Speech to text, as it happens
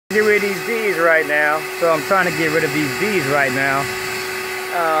Get rid of these bees right now, so I'm trying to get rid of these bees right now.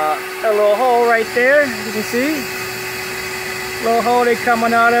 A little hole right there, you can see. Little hole they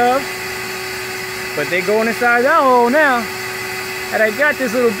coming out of, but they going inside that hole now. And I got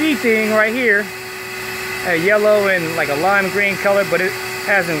this little bee thing right here, a yellow and like a lime green color, but it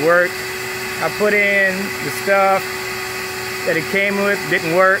hasn't worked. I put in the stuff that it came with,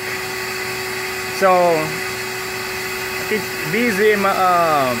 didn't work. So bees are in my,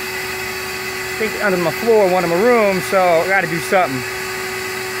 I think under my floor, one of my rooms, so I gotta do something.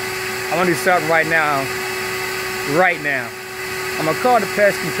 I wanna do something right now. Right now. I'm gonna call the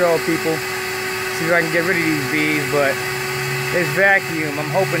pest control people, see if I can get rid of these bees, but this vacuum,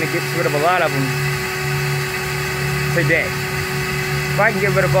 I'm hoping to get rid of a lot of them today. If I can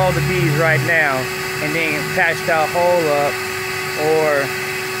get rid of all the bees right now, and then patch that hole up, or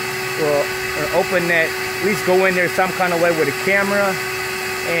open that, at least go in there some kind of way with a camera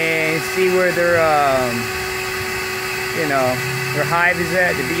and see where their you know, their hive is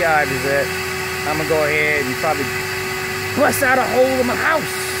at, the beehive is at. I'm gonna go ahead and probably bust out a hole in my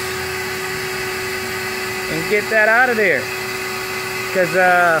house and get that out of there, because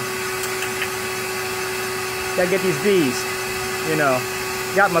gotta get these bees, you know.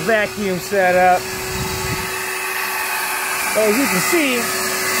 Got my vacuum set up. So as you can see,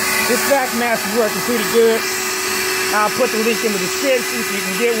 this vac mask is working pretty good. I'll put the link in the description so you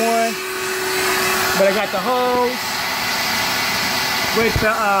can get one. But I got the hose with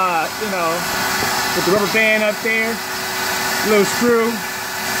the, you know, with the rubber band up there, little screw,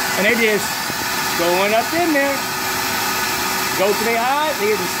 and they just going up in there. Go to their eye,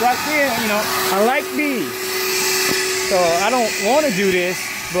 they get stuck in. You know, I like bees, so I don't want to do this,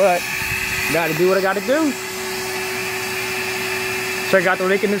 but got to do what I got to do. Check out the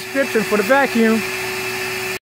link in the description for the vacuum.